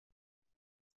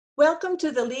Welcome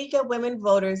to the League of Women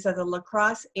Voters of the La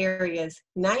Crosse area's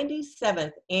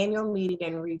 97th annual meeting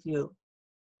and review.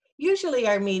 Usually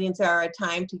our meetings are a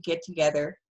time to get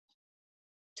together,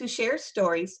 to share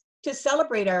stories, to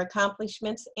celebrate our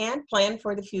accomplishments and plan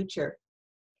for the future.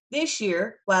 This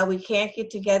year, while we can't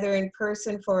get together in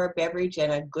person for a beverage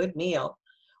and a good meal,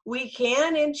 we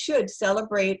can and should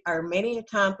celebrate our many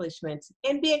accomplishments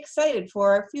and be excited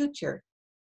for our future.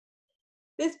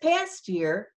 This past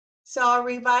year saw a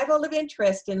revival of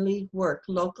interest in League work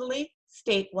locally,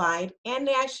 statewide, and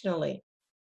nationally.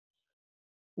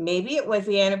 Maybe it was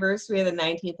the anniversary of the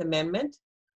 19th Amendment,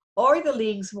 or the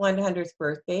League's 100th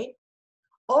birthday,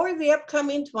 or the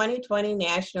upcoming 2020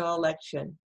 national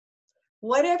election.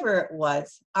 Whatever it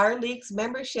was, our League's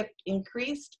membership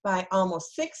increased by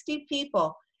almost 60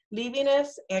 people, leaving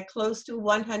us at close to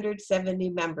 170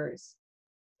 members.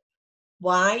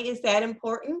 Why is that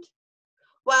important?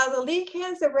 While the League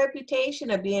has a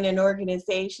reputation of being an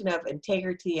organization of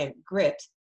integrity and grit,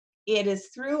 it is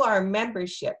through our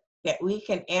membership that we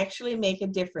can actually make a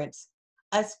difference,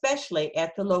 especially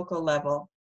at the local level.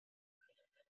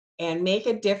 And make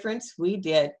a difference we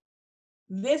did.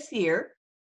 This year,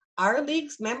 our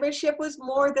League's membership was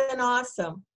more than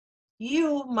awesome.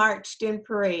 You marched in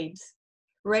parades,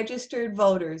 registered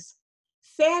voters,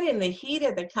 sat in the heat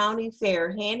of the county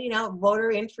fair handing out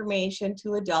voter information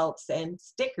to adults and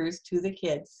stickers to the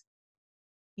kids.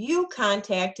 You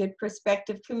contacted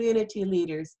prospective community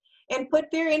leaders and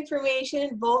put their information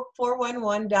in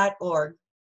vote411.org.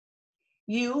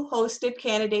 You hosted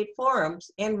candidate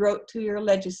forums and wrote to your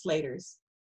legislators.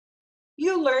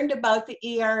 You learned about the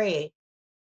ERA,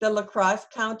 the La Crosse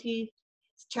County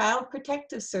Child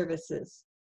Protective Services,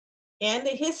 and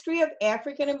the history of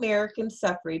African American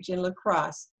suffrage in La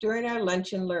Crosse during our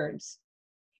lunch and learns,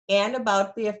 and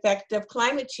about the effect of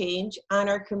climate change on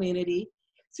our community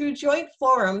through joint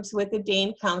forums with the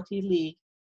Dane County League.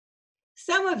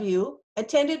 Some of you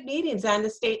attended meetings on the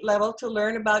state level to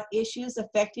learn about issues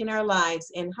affecting our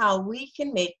lives and how we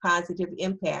can make positive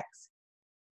impacts.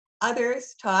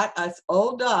 Others taught us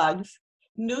old dogs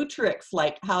new tricks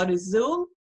like how to Zoom,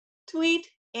 tweet,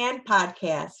 and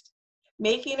podcast,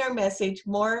 making our message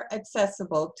more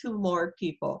accessible to more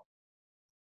people.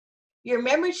 Your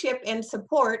membership and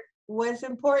support was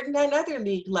important on other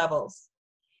league levels.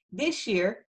 This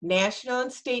year, national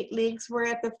and state leagues were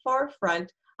at the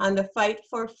forefront on the fight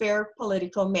for fair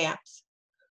political maps,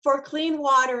 for clean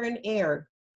water and air,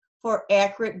 for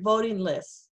accurate voting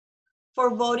lists,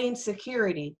 for voting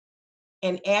security,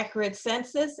 an accurate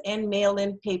census and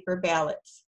mail-in paper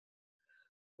ballots.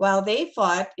 While they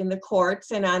fought in the courts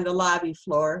and on the lobby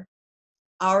floor,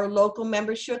 our local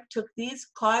membership took these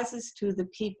causes to the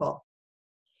people.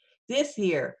 This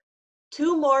year,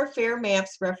 2 more Fair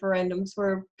Maps referendums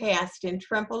were passed in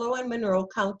Trempealeau and Monroe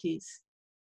counties.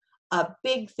 A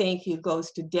big thank you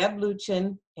goes to Deb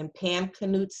Luchin and Pam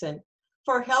Knutson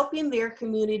for helping their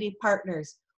community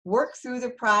partners work through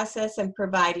the process and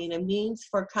providing a means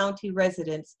for county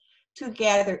residents to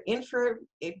gather information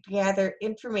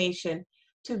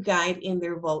to guide in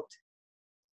their vote.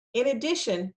 In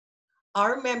addition,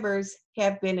 our members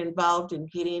have been involved in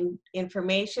getting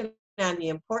information on the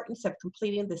importance of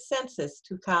completing the census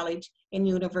to college and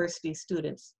university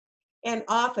students, an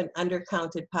often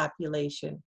undercounted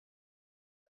population.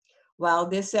 While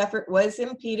this effort was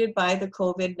impeded by the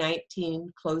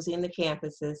COVID-19 closing the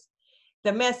campuses,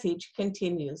 the message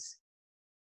continues.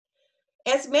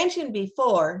 As mentioned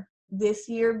before, this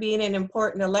year being an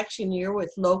important election year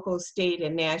with local, state,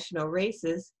 and national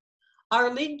races,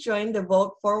 our league joined the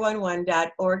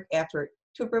vote411.org effort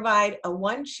to provide a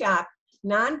one-shop,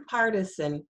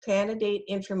 nonpartisan candidate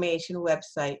information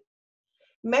website.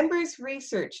 Members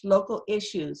researched local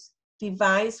issues,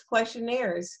 devised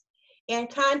questionnaires, and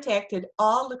contacted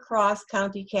all La Crosse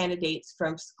County candidates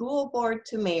from school board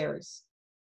to mayors.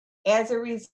 As a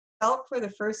result, for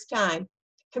the first time,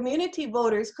 community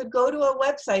voters could go to a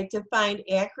website to find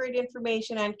accurate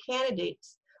information on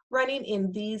candidates running in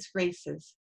these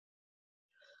races.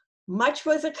 Much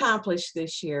was accomplished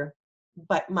this year,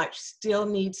 but much still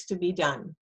needs to be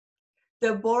done.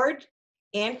 The board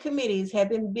and committees have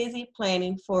been busy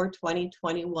planning for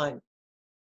 2021.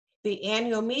 The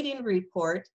annual meeting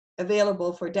report,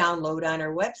 available for download on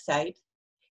our website,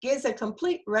 gives a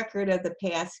complete record of the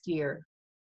past year.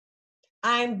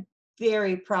 I'm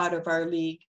very proud of our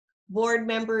league, board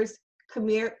members,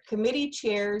 committee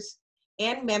chairs,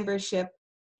 and membership,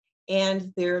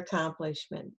 and their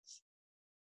accomplishments.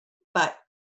 But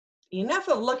enough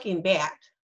of looking back.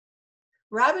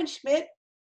 Robin Schmidt,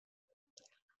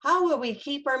 how will we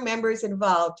keep our members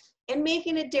involved and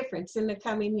making a difference in the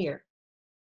coming year?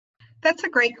 That's a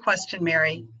great question,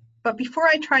 Mary. But before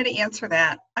I try to answer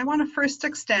that, I want to first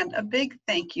extend a big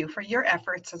thank you for your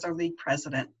efforts as our league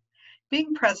president.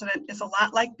 Being president is a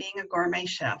lot like being a gourmet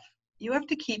chef. You have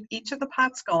to keep each of the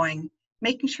pots going,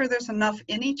 making sure there's enough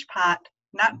in each pot,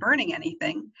 not burning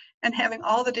anything, and having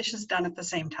all the dishes done at the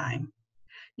same time.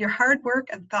 Your hard work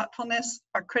and thoughtfulness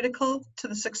are critical to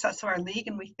the success of our league,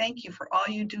 and we thank you for all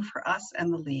you do for us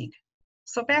and the league.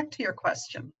 So back to your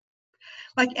question.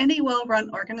 Like any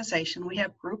well-run organization, we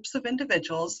have groups of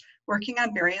individuals working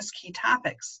on various key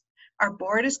topics. Our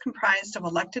board is comprised of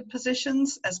elected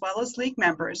positions as well as league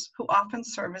members who often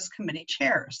serve as committee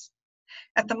chairs.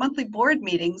 At the monthly board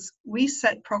meetings, we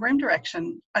set program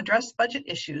direction, address budget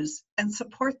issues, and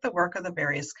support the work of the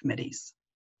various committees.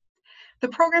 The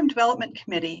Program Development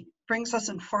Committee brings us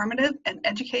informative and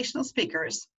educational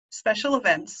speakers, special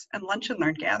events, and lunch and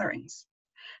learn gatherings.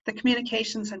 The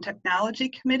Communications and Technology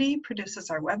Committee produces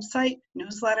our website,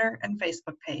 newsletter, and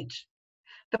Facebook page.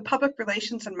 The Public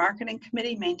Relations and Marketing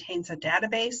Committee maintains a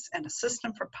database and a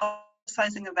system for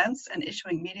publicizing events and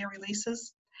issuing media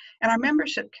releases. And our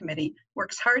Membership Committee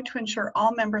works hard to ensure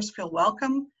all members feel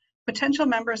welcome, potential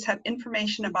members have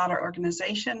information about our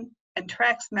organization, and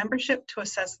tracks membership to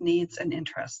assess needs and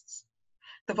interests.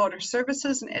 The Voter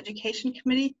Services and Education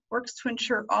Committee works to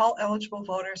ensure all eligible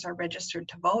voters are registered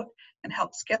to vote and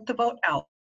helps get the vote out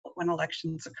when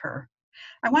elections occur.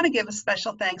 I want to give a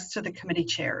special thanks to the committee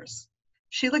chairs.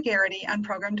 Sheila Garrity on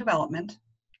Program Development,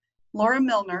 Laura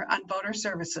Milner on Voter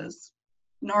Services,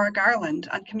 Nora Garland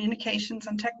on Communications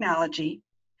and Technology,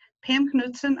 Pam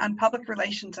Knudsen on Public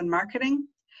Relations and Marketing,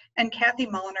 and Kathy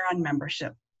Mulliner on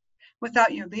Membership.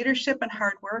 Without your leadership and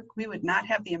hard work, we would not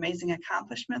have the amazing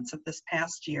accomplishments of this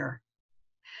past year.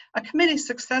 A committee's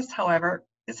success, however,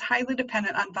 is highly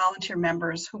dependent on volunteer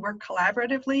members who work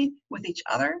collaboratively with each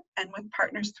other and with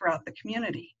partners throughout the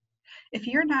community. If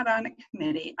you're not on a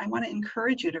committee, I want to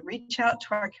encourage you to reach out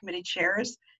to our committee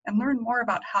chairs and learn more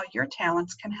about how your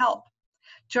talents can help.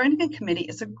 Joining a committee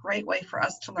is a great way for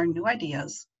us to learn new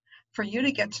ideas, for you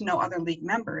to get to know other league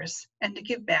members, and to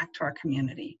give back to our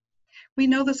community. We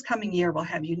know this coming year will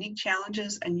have unique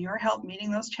challenges, and your help meeting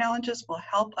those challenges will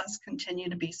help us continue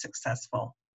to be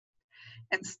successful.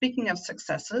 And speaking of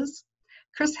successes,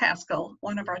 Chris Haskell,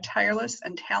 one of our tireless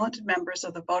and talented members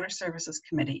of the Voter Services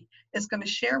Committee, is going to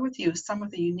share with you some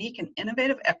of the unique and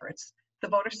innovative efforts the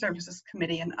Voter Services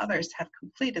Committee and others have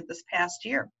completed this past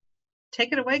year.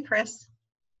 Take it away, Chris.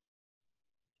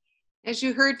 As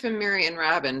you heard from Mary and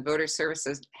Robin, Voter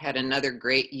Services had another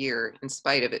great year in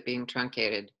spite of it being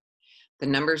truncated. The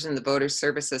numbers in the Voter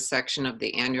Services section of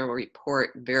the annual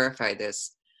report verify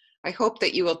this. I hope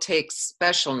that you will take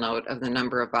special note of the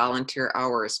number of volunteer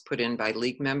hours put in by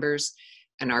league members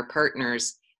and our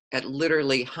partners at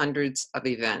literally hundreds of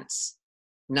events.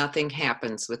 Nothing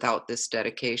happens without this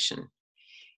dedication.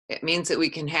 It means that we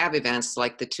can have events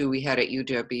like the two we had at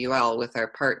UWL with our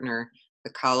partner,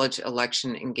 the College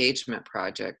Election Engagement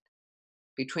Project.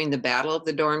 Between the Battle of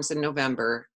the Dorms in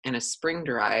November and a spring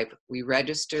drive, we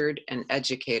registered and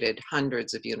educated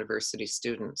hundreds of university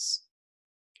students.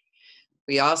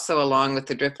 We also, along with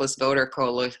the Driftless Voter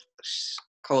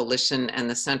Coalition and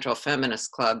the Central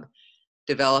Feminist Club,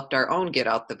 developed our own Get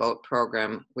Out the Vote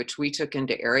program, which we took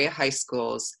into area high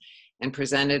schools and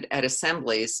presented at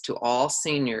assemblies to all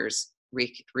seniors,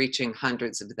 reaching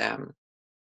hundreds of them.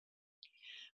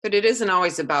 But it isn't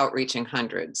always about reaching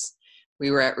hundreds. We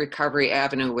were at Recovery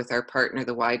Avenue with our partner,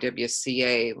 the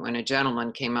YWCA, when a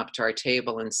gentleman came up to our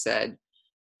table and said,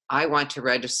 "I want to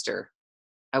register.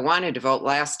 I wanted to vote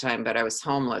last time, but I was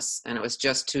homeless and it was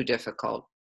just too difficult."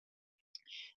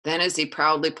 Then as he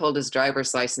proudly pulled his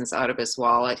driver's license out of his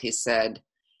wallet, he said,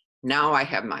 "Now I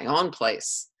have my own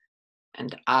place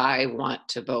and I want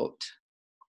to vote."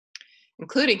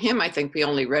 Including him, I think we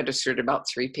only registered about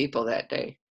 3 people that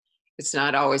day. It's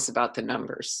not always about the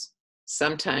numbers.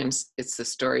 Sometimes it's the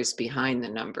stories behind the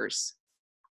numbers.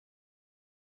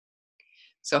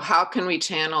 So how can we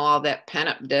channel all that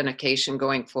pent-up dedication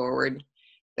going forward?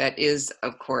 That is,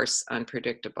 of course,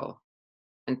 unpredictable.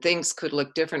 And things could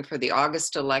look different for the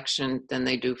August election than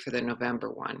they do for the November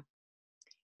one.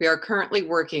 We are currently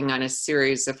working on a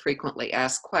series of frequently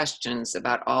asked questions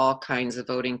about all kinds of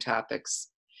voting topics.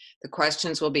 The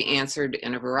questions will be answered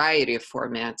in a variety of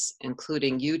formats,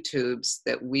 including YouTubes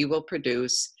that we will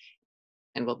produce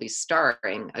and will be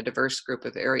starring a diverse group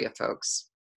of area folks.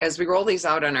 As we roll these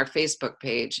out on our Facebook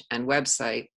page and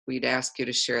website, we'd ask you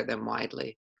to share them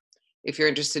widely. If you're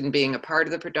interested in being a part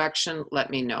of the production,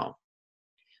 let me know.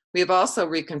 We have also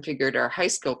reconfigured our high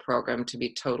school program to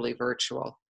be totally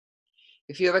virtual.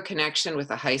 If you have a connection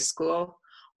with a high school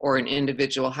or an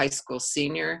individual high school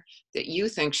senior that you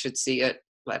think should see it,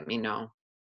 let me know.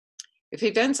 If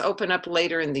events open up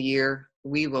later in the year,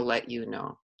 we will let you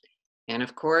know. And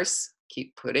of course,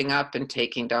 keep putting up and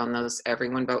taking down those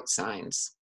everyone vote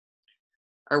signs.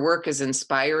 Our work is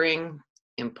inspiring,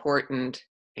 important,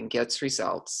 and gets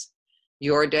results.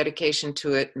 Your dedication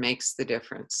to it makes the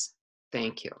difference.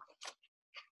 Thank you.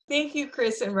 Thank you,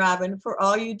 Chris and Robin, for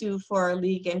all you do for our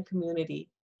league and community.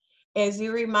 As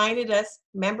you reminded us,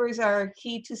 members are our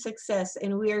key to success,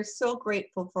 and we are so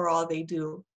grateful for all they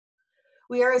do.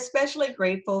 We are especially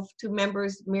grateful to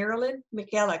members Marilyn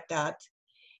McElligott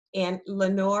and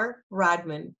Lenore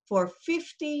Rodman for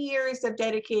 50 years of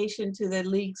dedication to the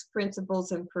league's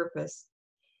principles and purpose.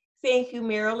 Thank you,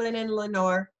 Marilyn and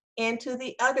Lenore, and to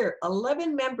the other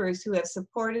 11 members who have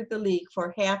supported the league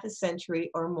for half a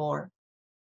century or more.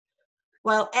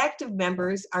 While active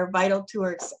members are vital to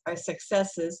our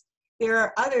successes, there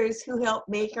are others who help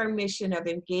make our mission of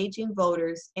engaging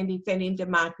voters and defending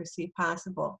democracy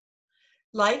possible,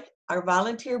 like our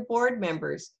volunteer board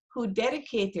members who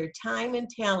dedicate their time and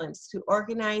talents to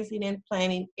organizing and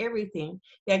planning everything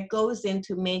that goes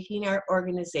into making our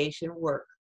organization work.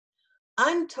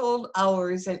 Untold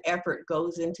hours and effort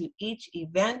goes into each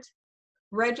event,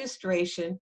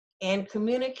 registration, and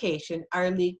communication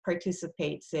our league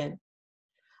participates in.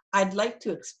 I'd like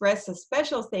to express a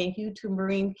special thank you to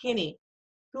Maureen Kinney,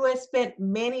 who has spent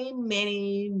many,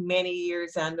 many, many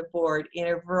years on the board in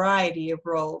a variety of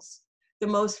roles, the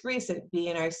most recent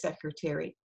being our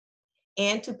secretary,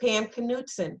 and to Pam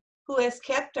Knutson, who has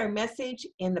kept our message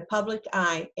in the public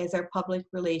eye as our public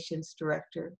relations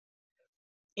director.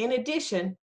 In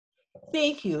addition,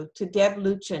 thank you to Deb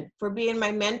Luchin for being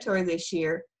my mentor this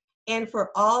year and for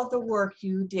all the work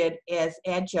you did as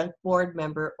adjunct board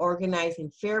member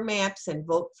organizing Fair Maps and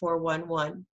Vote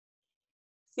 411.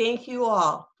 Thank you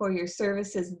all for your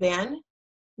services then,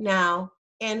 now,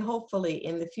 and hopefully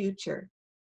in the future.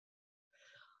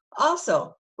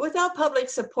 Also, without public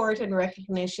support and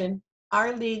recognition,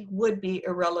 our league would be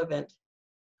irrelevant.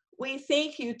 We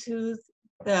thank you to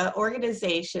the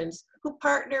organizations who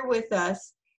partner with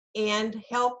us and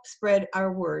help spread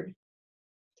our word.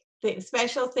 The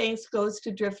special thanks goes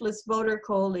to Driftless Voter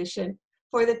Coalition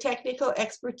for the technical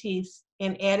expertise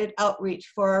and added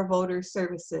outreach for our voter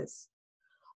services.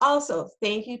 Also,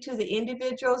 thank you to the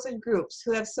individuals and groups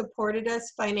who have supported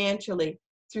us financially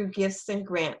through gifts and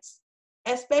grants,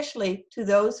 especially to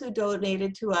those who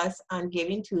donated to us on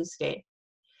Giving Tuesday.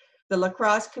 The La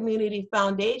Crosse Community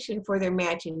Foundation for their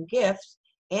matching gift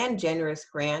and generous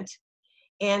grant,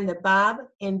 and the Bob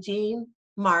and Jean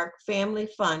Mark Family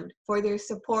Fund for their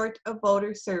support of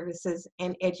voter services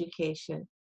and education.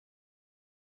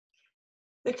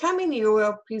 The coming year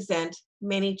will present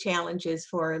many challenges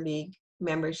for our league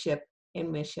membership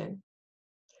and mission.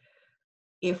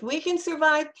 If we can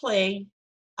survive plague,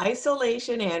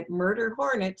 isolation, and murder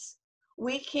hornets,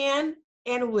 we can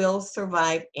and will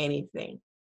survive anything.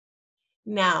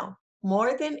 Now,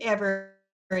 more than ever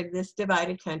in this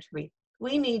divided country,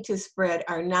 we need to spread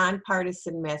our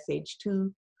nonpartisan message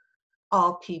to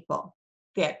all people,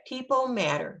 that people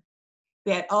matter,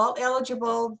 that all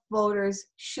eligible voters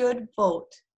should vote,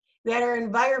 that our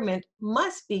environment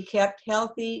must be kept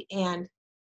healthy, and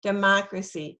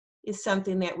democracy is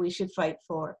something that we should fight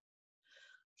for.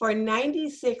 For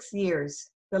 96 years,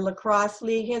 the La Crosse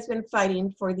League has been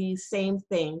fighting for these same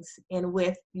things, and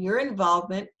with your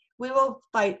involvement, we will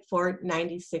fight for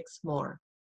 96 more.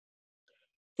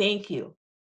 Thank you.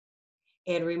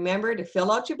 And remember to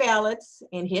fill out your ballots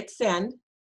and hit send.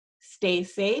 Stay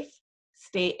safe,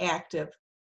 stay active,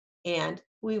 and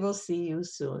we will see you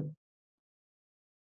soon.